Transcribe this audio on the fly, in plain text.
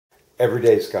every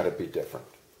day's got to be different.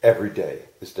 Every day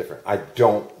is different. I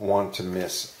don't want to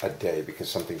miss a day because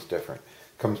something's different.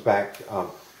 Comes back.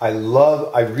 I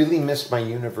really miss my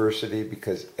university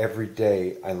because every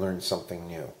day I learn something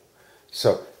new.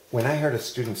 So when I heard a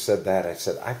student said that, I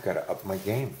said, I've got to up my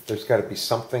game. There's got to be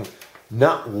something,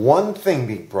 not one thing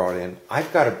being brought in.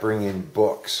 I've got to bring in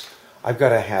books. I've got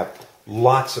to have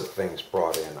lots of things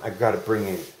brought in. I've got to bring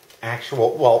in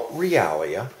actual,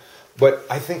 realia. What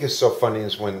I think is so funny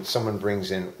is when someone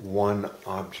brings in one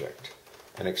object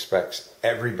and expects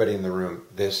everybody in the room,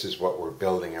 this is what we're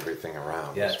building everything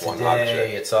around. Yeah, this one today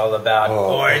object. It's all about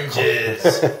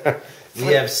oranges.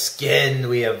 We have skin,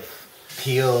 we have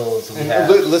peels, we have...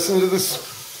 Listen to the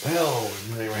smell.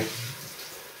 Right?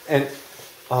 And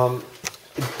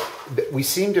we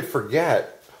seem to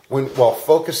forget, while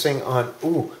focusing on,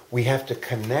 we have to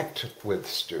connect with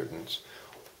students,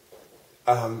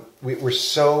 we're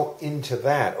so into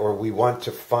that, or we want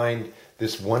to find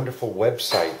this wonderful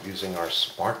website using our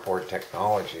smartboard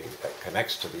technology that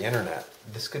connects to the internet.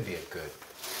 This could be a good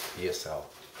ESL.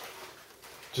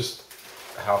 Just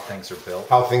how things are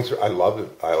built. I love it.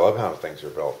 I love how things are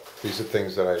built. These are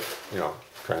things that I,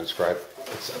 transcribe.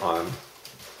 It's on.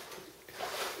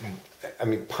 I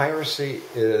mean, piracy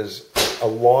is a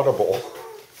laudable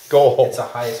goal. It's the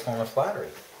highest form of flattery.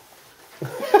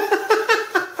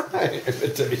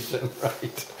 Imitation,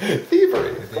 right?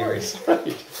 Thievery, of course, right?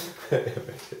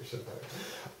 Imitation,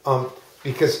 right?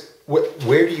 Because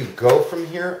where do you go from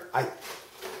here?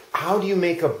 How do you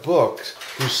make a book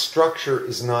whose structure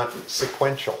is not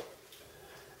sequential?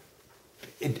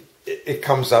 It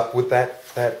comes up with that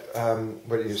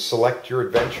what do you select your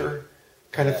adventure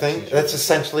kind of thing. That's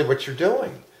essentially what you're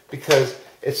doing, because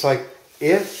it's like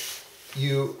if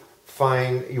you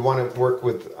find you want to work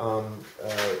with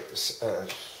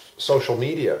social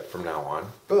media from now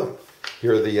on, boom,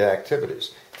 here are the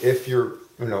activities. If you're,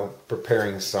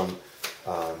 preparing some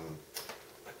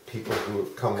people who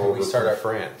have come over from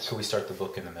France. Could we start the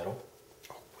book in the middle?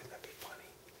 Oh, wouldn't that be funny?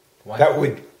 Why that not?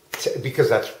 would, because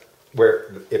that's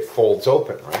where it folds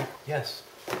open, right? Yes.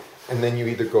 And then you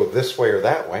either go this way or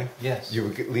that way. Yes.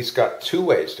 You've at least got two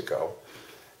ways to go.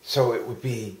 So it would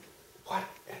be, what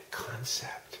a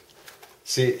concept.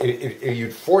 See,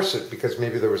 you'd force it because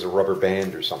maybe there was a rubber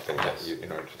band or something. Yes.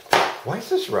 Why is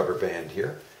this rubber band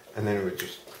here? And then it would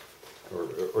just,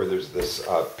 or there's this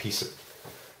piece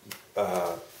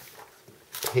of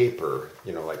paper,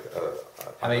 like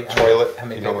a toilet. How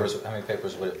many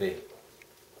papers would it be?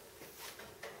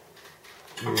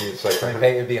 It's like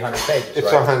it would be 100 pages. It's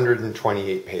right?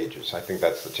 128 pages. I think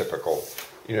that's the typical.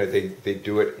 They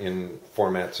do it in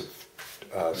formats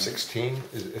of 16.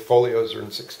 Folios are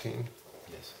in 16.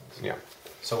 Yes. Yeah.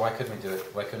 So why couldn't we do it?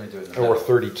 Why couldn't we do it in the middle? Or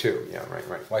 32. Yeah, right.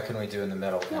 Why couldn't we do it in the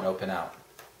middle and open out?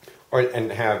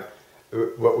 And have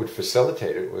what would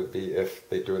facilitate it would be if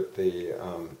they do it the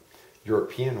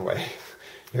European way.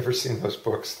 You ever seen those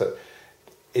books that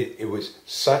it was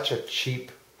such a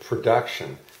cheap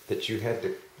production that you had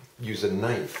to use a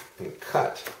knife and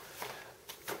cut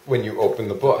when you open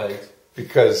the book,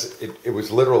 because it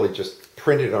was literally just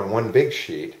printed on one big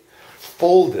sheet,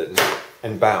 folded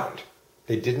and bound.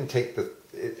 They didn't take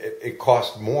it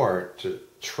cost more to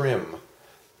trim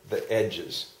the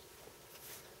edges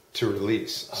to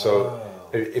release. So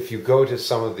if you go to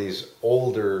some of these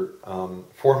older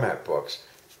format books,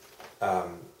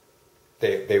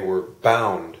 they were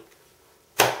bound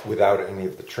without any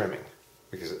of the trimming,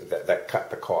 because that cut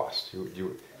the cost.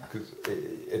 Because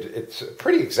it's a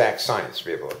pretty exact science to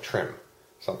be able to trim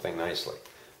something nicely.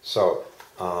 So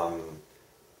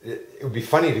it would be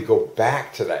funny to go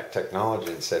back to that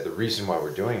technology and say the reason why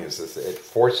we're doing this is it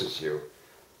forces you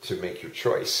to make your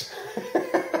choice.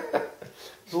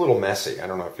 It's a little messy. I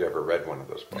don't know if you ever read one of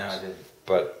those books. No, I didn't.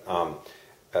 But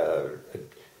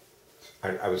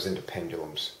I was into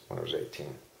pendulums when I was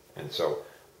 18. And so,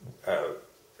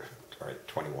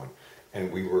 21.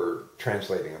 And we were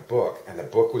translating a book, and the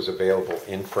book was available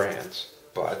in France,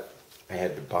 but I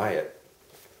had to buy it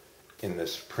in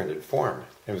this printed form.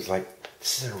 It was like,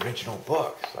 this is an original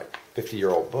book. It's like a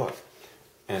 50-year-old book.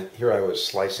 And here I was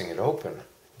slicing it open. It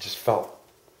just felt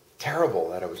terrible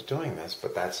that I was doing this,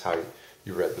 but that's how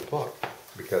you read the book.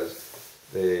 Because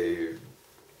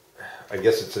I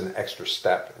guess it's an extra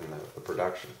step in the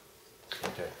production.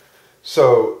 Okay.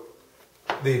 So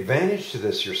the advantage to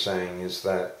this, you're saying, is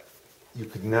that you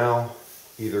could now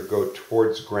either go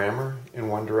towards grammar in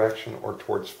one direction or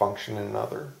towards function in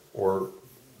another, or,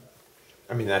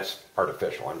 I mean, that's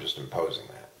artificial. I'm just imposing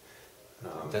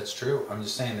that. That's true. I'm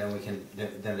just saying then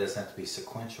it doesn't have to be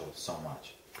sequential so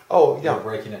much. Oh, yeah. You're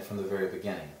breaking it from the very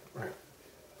beginning. Right.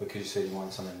 Because you said you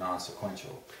wanted something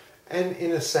non-sequential. And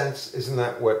in a sense, isn't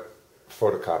that what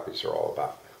photocopies are all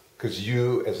about? Because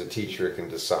you, as a teacher, can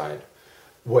decide.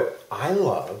 What I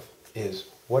love is,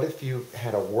 what if you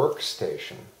had a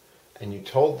workstation and you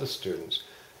told the students,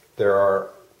 there are,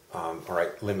 all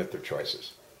right, limit their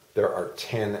choices. There are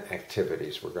 10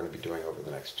 activities we're going to be doing over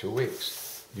the next 2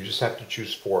 weeks. You just have to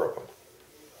choose 4 of them.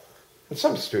 And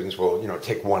some students will,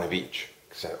 take one of each.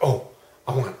 Say, oh,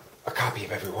 I want a copy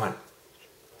of every one.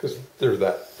 Because they're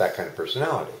that kind of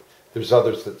personality. There's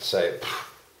others that say,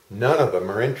 none of them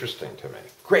are interesting to me.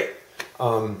 Great.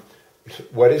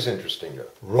 What is interesting to you?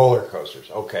 Roller coasters.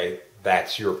 Okay,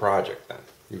 that's your project then.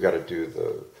 You've got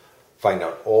to find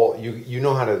out all, you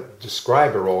know how to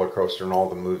describe a roller coaster and all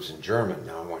the moves in German.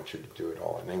 Now I want you to do it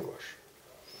all in English.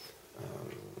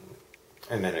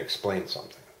 And then explain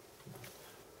something.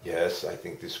 Yes, I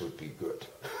think this would be good.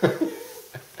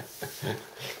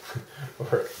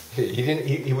 Or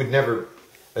he would never,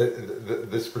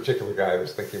 this particular guy I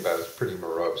was thinking about is pretty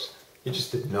morose. He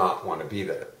just did not want to be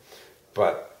there.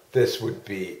 But this would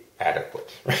be adequate.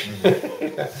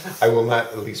 I will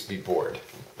not at least be bored.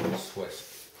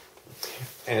 Swiss.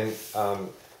 And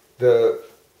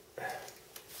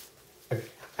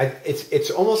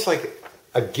it's almost like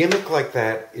a gimmick like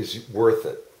that is worth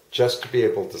it, just to be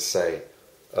able to say,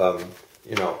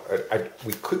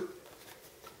 we could.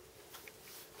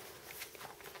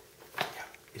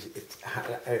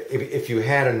 If you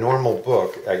had a normal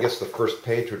book, I guess the first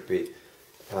page would be,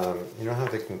 you know how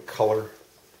they can color,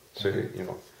 so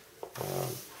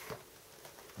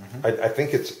I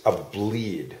think it's a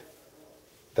bleed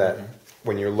that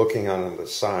when you're looking on the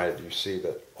side, you see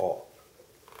that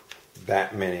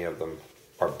that many of them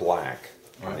are black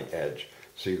on the edge.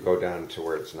 So you go down to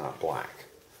where it's not black.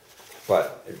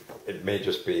 But it may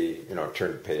just be,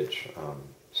 turn to page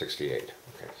 68.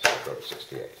 Okay, so go to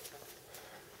 68.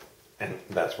 And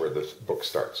that's where this book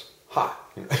starts. Ha!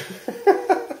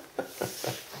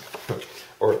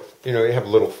 Or, you have a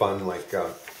little fun, like,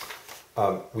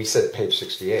 we said page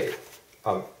 68.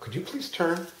 Could you please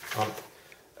turn?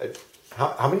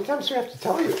 How many times do I have to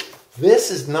tell you?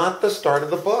 This is not the start of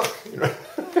the book.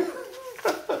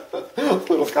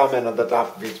 Little comment on the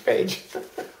top of each page.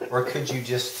 Or could you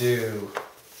do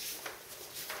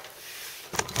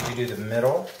the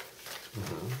middle?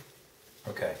 Mm-hmm.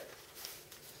 Okay.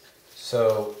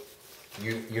 So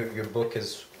your book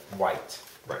is white.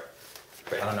 Right.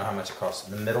 I don't know how much it costs.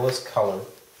 The middle is color.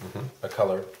 Mm-hmm. A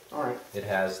color. All right. It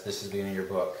has, this is the beginning of your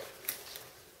book.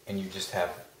 And you just have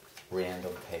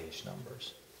random page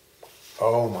numbers.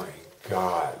 Oh my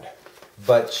God.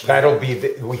 But that'll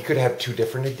be, we could have 2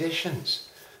 different editions.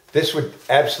 This would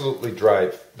absolutely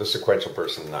drive the sequential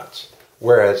person nuts.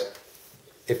 Whereas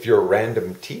if you're a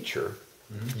random teacher,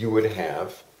 you would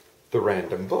have the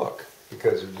random book.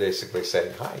 Because you're basically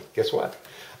saying, hi, guess what?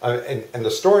 And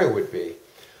the story would be,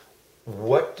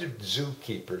 what did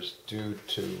zookeepers do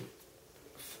to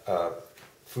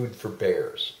food for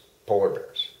bears, polar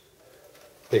bears?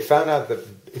 They found out that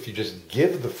if you just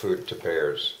give the food to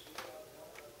bears,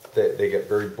 they get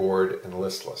very bored and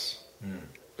listless.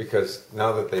 Because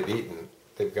now that they've eaten,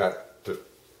 they've got to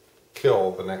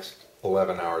kill the next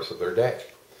 11 hours of their day.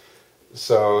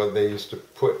 So they used to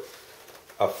put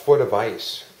a foot of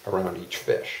ice around each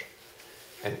fish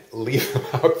and leave them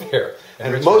out there.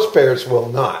 And most bears will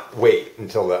not wait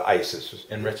until the ice is...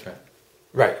 Enrichment.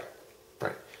 Right.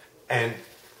 And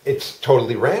it's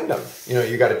totally random.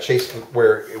 You got to chase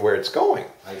where it's going.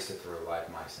 I used to throw live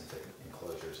mice into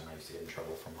enclosures, and I used to get in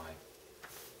trouble for my...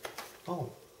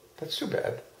 Oh, that's too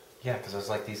bad. Yeah, because I was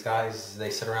like, these guys,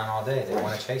 they sit around all day. They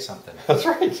want to chase something. That's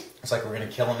right. It's like we're going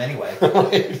to kill them anyway. Yeah,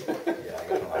 I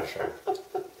got in a lot of trouble.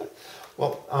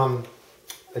 Well,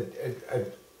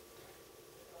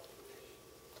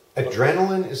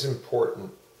 adrenaline is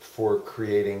important for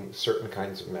creating certain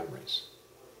kinds of memories.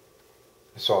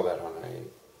 I saw that on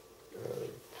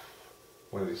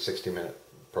one of these 60-minute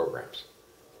programs.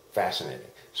 Fascinating.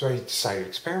 So I decided to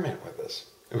experiment with this.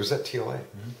 It was at TLA,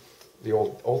 the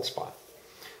old spot.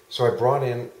 So I brought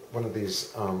in one of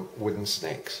these wooden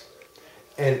snakes,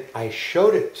 and I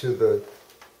showed it to the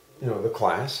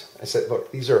class. I said,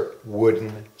 "Look, these are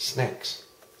wooden snakes,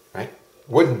 right?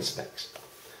 Wooden snakes."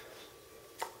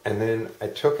 And then I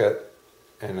took it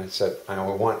and I said, "I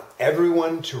want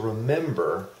everyone to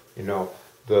remember,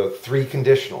 the 3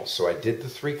 conditionals." So I did the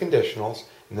 3 conditionals,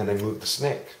 and then I moved the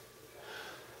snake.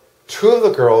 2 of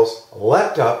the girls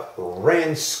leapt up,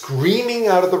 ran screaming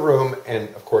out of the room, and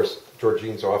of course,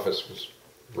 Georgine's office was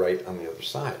right on the other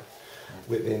side.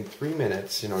 Within 3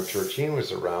 minutes, Georgine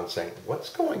was around saying, "What's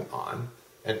going on?"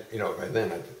 And, by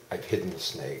then I'd hidden the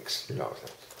snakes, I don't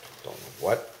know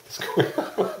what is going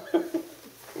on.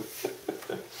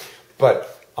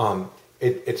 But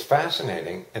it's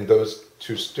fascinating, and those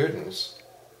two students,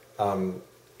 again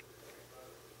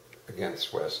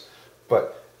Swiss,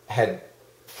 but had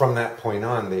from that point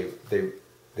on they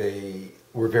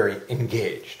were very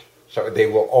engaged. So they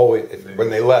will always, when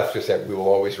they left, just said, "We will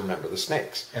always remember the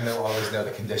snakes." And they'll always know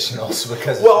the conditionals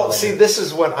because. Well, see, this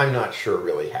is what I'm not sure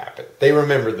really happened. They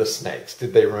remembered the snakes.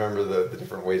 Did they remember the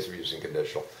different ways of using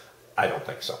conditional? I don't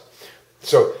think so.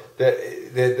 So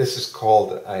this is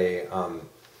called a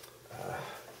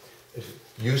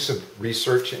use of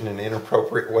research in an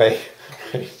inappropriate way.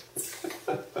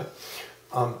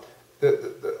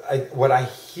 What I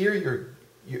hear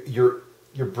you're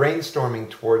brainstorming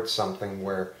towards something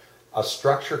where a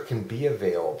structure can be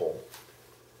available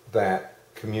that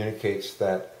communicates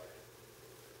that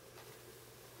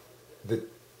the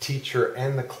teacher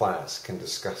and the class can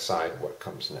decide what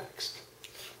comes next.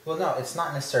 Well, no, it's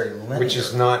not necessarily linear. Which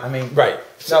is not, I mean, right.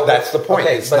 So no, that's the point.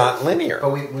 Okay, it's not linear.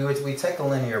 But we take a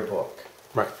linear book.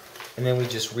 Right. And then we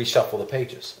just reshuffle the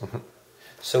pages. Mm-hmm.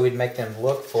 So we'd make them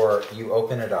look for, you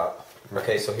open it up. Right.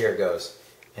 Okay, so here it goes.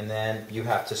 And then you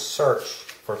have to search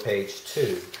for page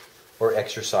 2 or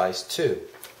exercise 2.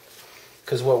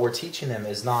 Because what we're teaching them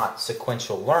is not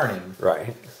sequential learning.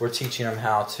 Right. We're teaching them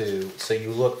how to, so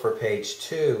you look for page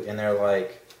 2 and they're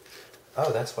like,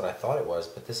 oh, that's what I thought it was,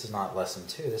 but this is not lesson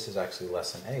 2. This is actually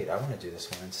lesson 8. I want to do this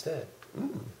one instead.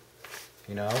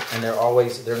 You know, and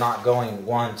they're not going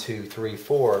 1, 2, 3,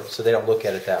 4, so they don't look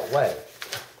at it that way.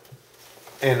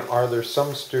 And are there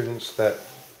some students that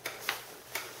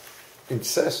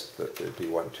insist that there be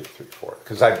 1, 2, 3, 4?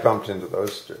 Because I've bumped into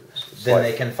those students. It's then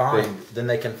like they can find. Then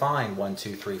they can find 1,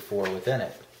 2, 3, 4 within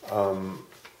it.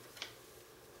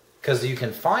 Because you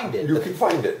can find it. You can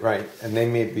find it, right? And they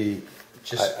may be.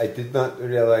 I did not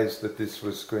realize that this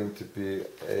was going to be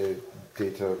a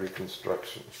data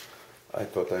reconstruction. I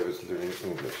thought I was learning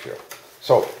English here.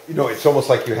 So, you know, it's almost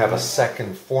like you have a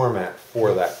second format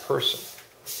for that person.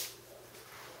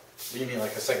 You mean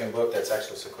like a second book that's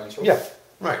actually sequential? Yeah,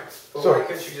 right. But So why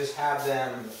couldn't you just have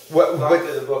them go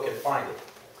through the book and find it?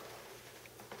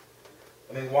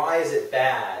 I mean, why is it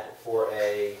bad for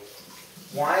a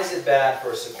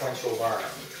sequential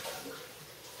learner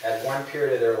at one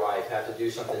period of their life have to do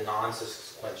something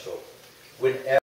non-sequential when